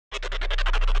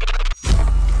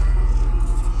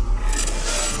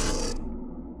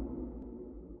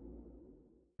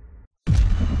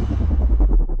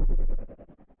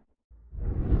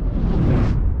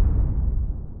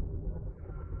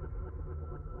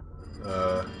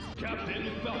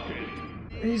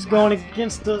He's going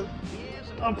against a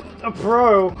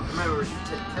pro. I remember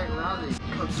technology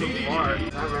comes so far. I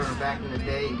remember back in the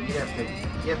day, you have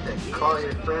to call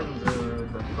your friends over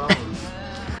the phone.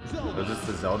 Was this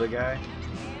the Zelda guy?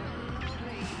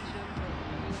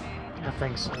 I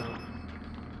think so.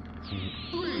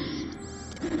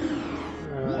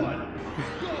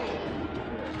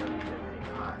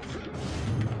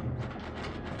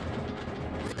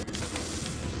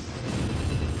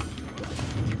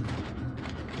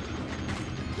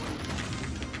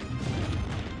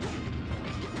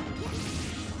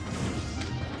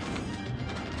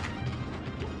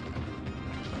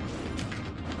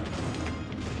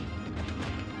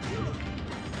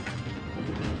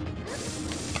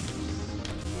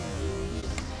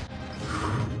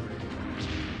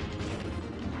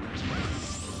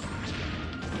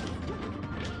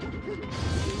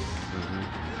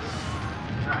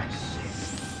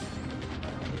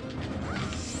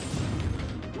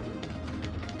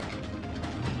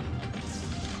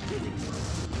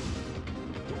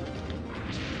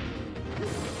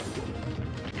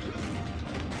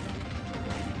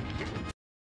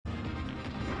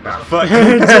 Ah, fuck.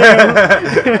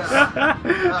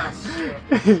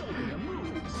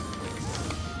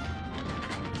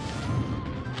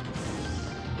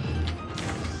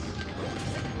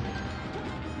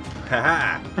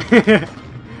 Haha.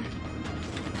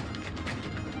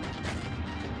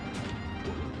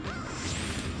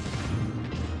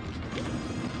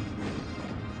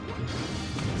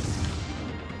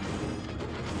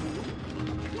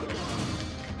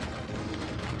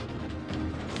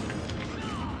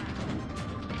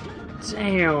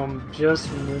 Damn,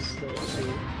 just missed that shit.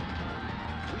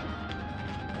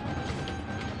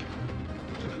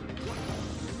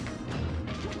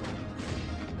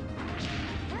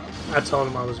 I told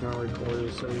him I was gonna record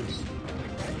it, so he's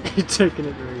taking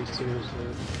it very seriously.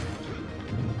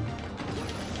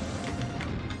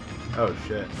 Oh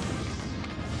shit.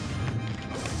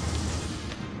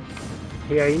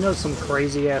 Yeah, you know some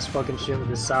crazy ass fucking shit with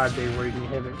the side bay where you can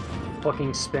have it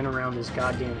fucking spin around this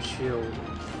goddamn shield.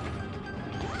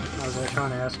 I was like trying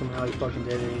to ask him how he fucking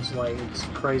did it. He's like, it's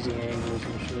crazy angles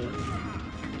and shit.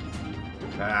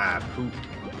 Ah, poop.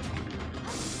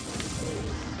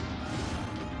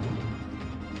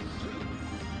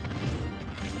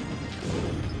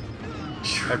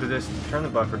 After this, turn the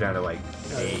buffer down to like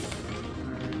 8.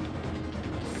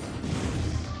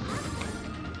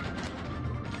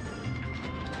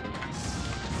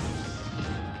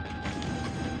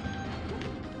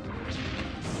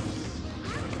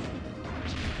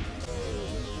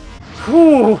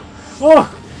 Ooh! Oh!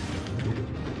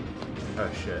 Oh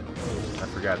shit. I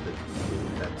forgot that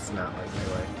that's not like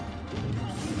melee.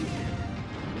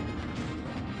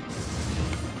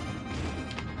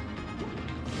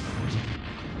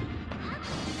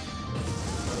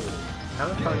 How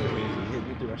the fuck did he hit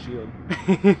me through my shield?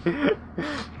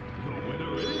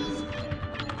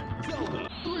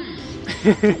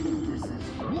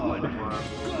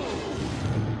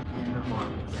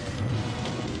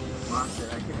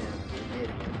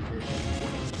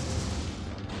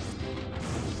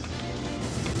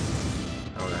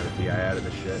 I want to have the eye out of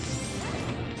the shit.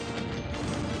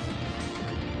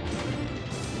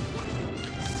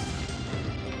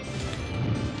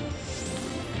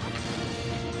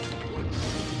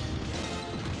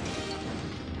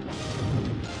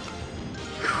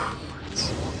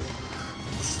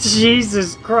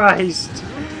 Jesus Christ!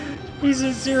 He's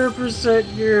at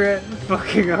 0%, you're at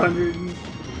fucking 100 and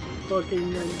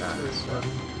fucking 90%.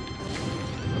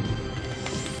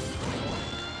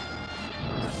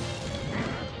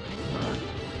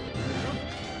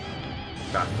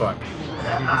 Ah, fuck.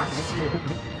 Ah, shit.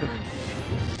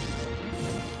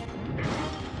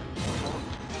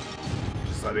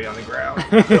 Just let me on the ground.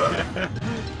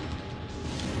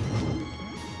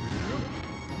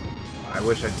 I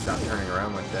wish I'd stop turning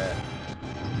around like that.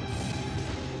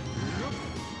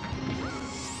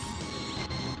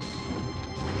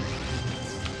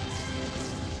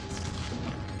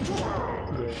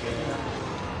 Yeah.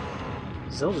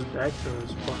 Zelda's back throw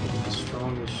is fucking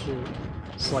strong as shit.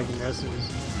 It's like Ness's.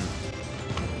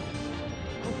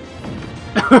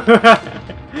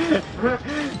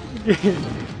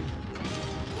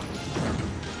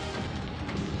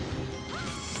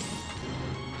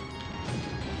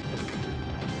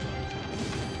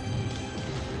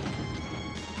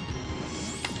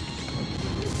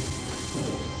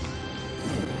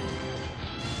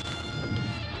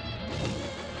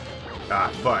 Ah,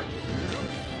 fuck.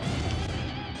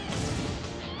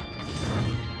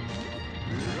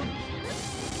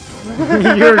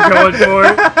 You're going for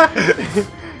it.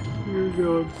 You're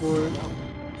going for it.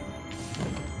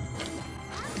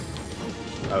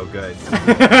 Oh, good.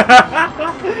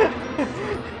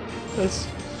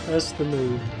 That's the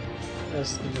move.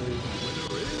 That's the move.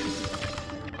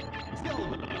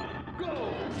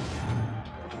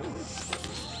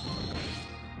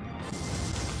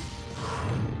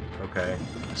 Okay.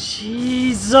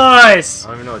 Jesus! I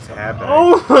don't even know what's happening.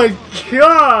 Oh my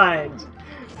god!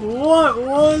 What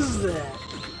was that?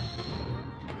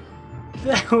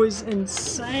 That was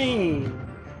insane.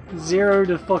 0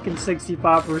 to fucking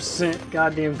 65%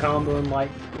 goddamn combo in like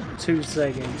 2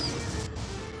 seconds.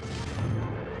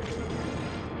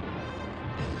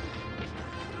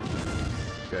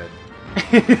 Good.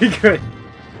 Good.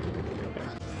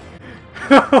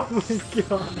 Oh my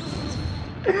god.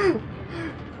 I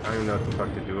don't even know what the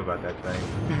fuck to do about that thing.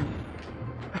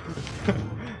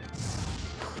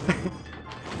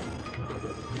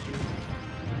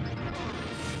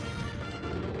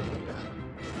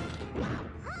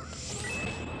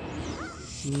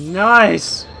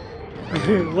 Nice! At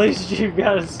least you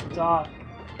got a stock.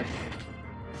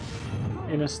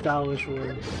 In a stylish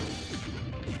way.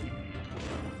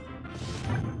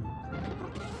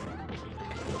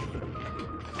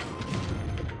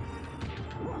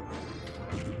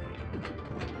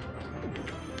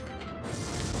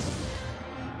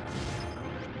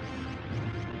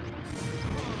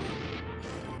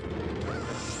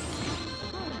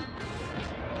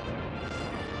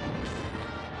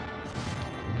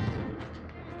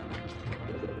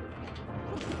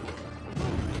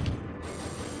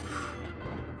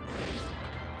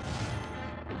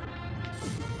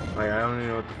 Like, I don't even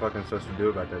know what the fuck I'm supposed to do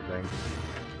about that thing.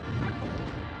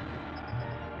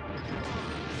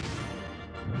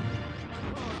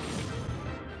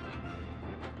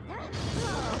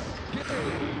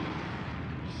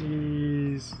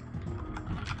 Jeez.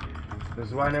 This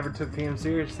is why I never took PM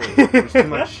seriously. There's too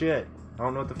much shit. I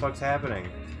don't know what the fuck's happening.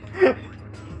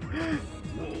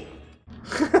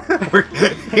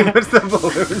 He was the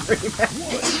balloon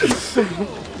rematch.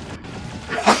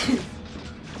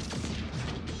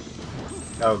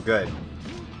 Oh, good.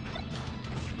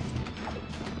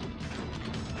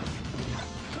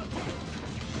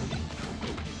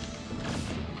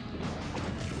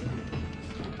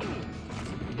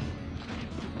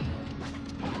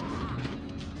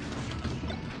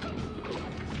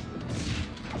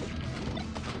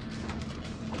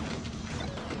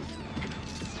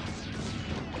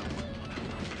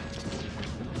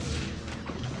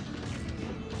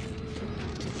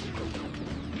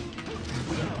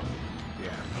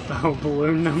 Oh,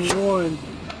 balloon number 1.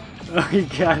 Oh, he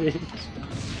got it.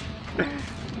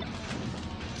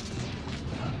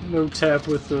 No tap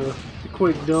with the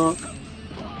quick dunk.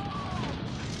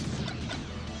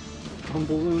 On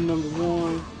balloon number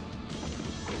 1.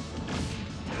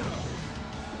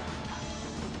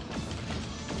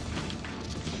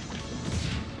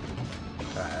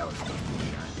 That was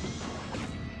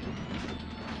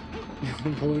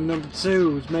fucking Balloon number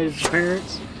 2 has made its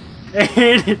appearance.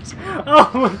 And it's...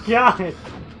 Oh my god!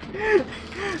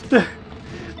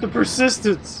 The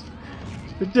persistence.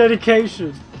 The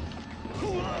dedication.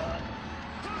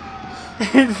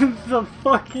 The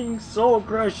fucking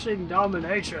soul-crushing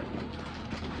domination.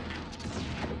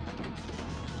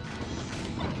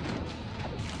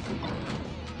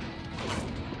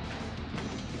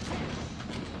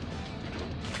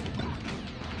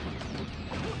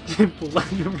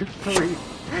 Balloon number 3.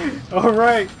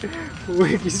 Alright,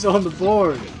 Wiggy's on the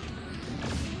board.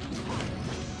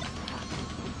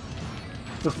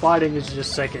 The fighting is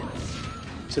just second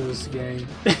to this game.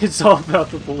 It's all about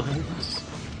the balloons.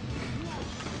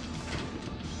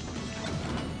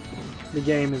 The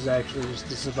game is actually just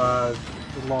to survive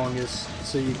the longest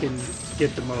so you can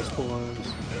get the most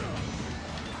balloons.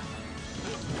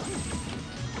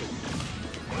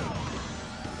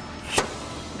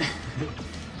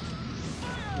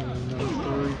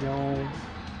 Gone.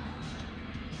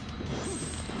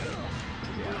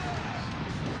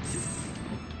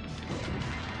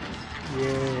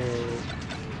 Yeah,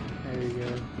 there you go.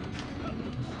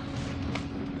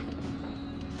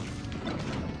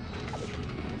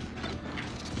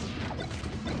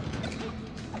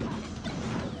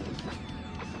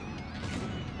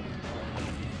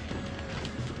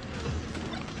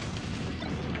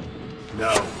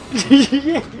 No.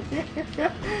 Yeah.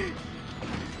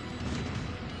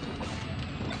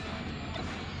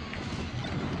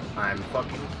 I'm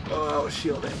fucking... Oh,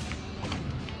 shielding.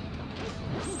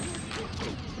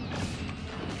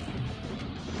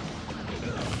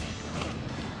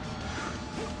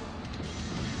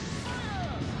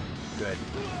 Good.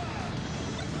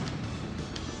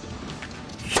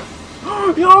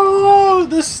 Oh,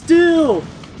 the steal!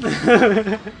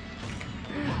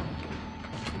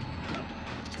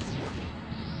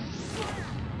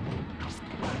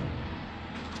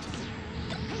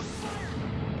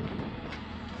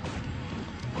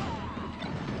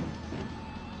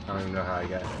 don't even know how I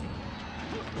got it.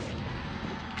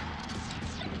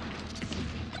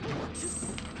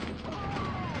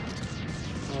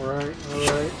 Alright,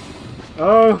 alright.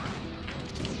 Oh!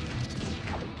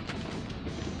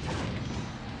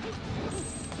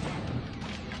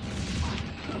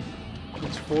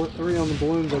 It's 4-3 on the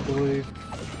balloons, I believe.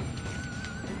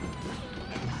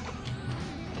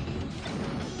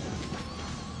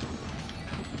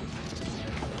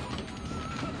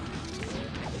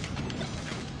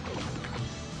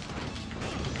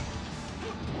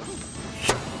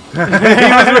 He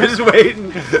was just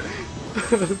waiting.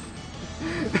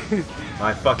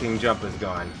 My fucking jump is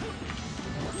gone.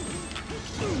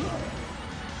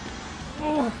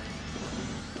 Oh.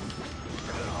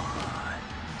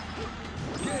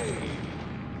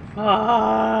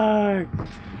 Fuck!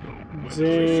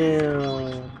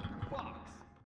 Damn.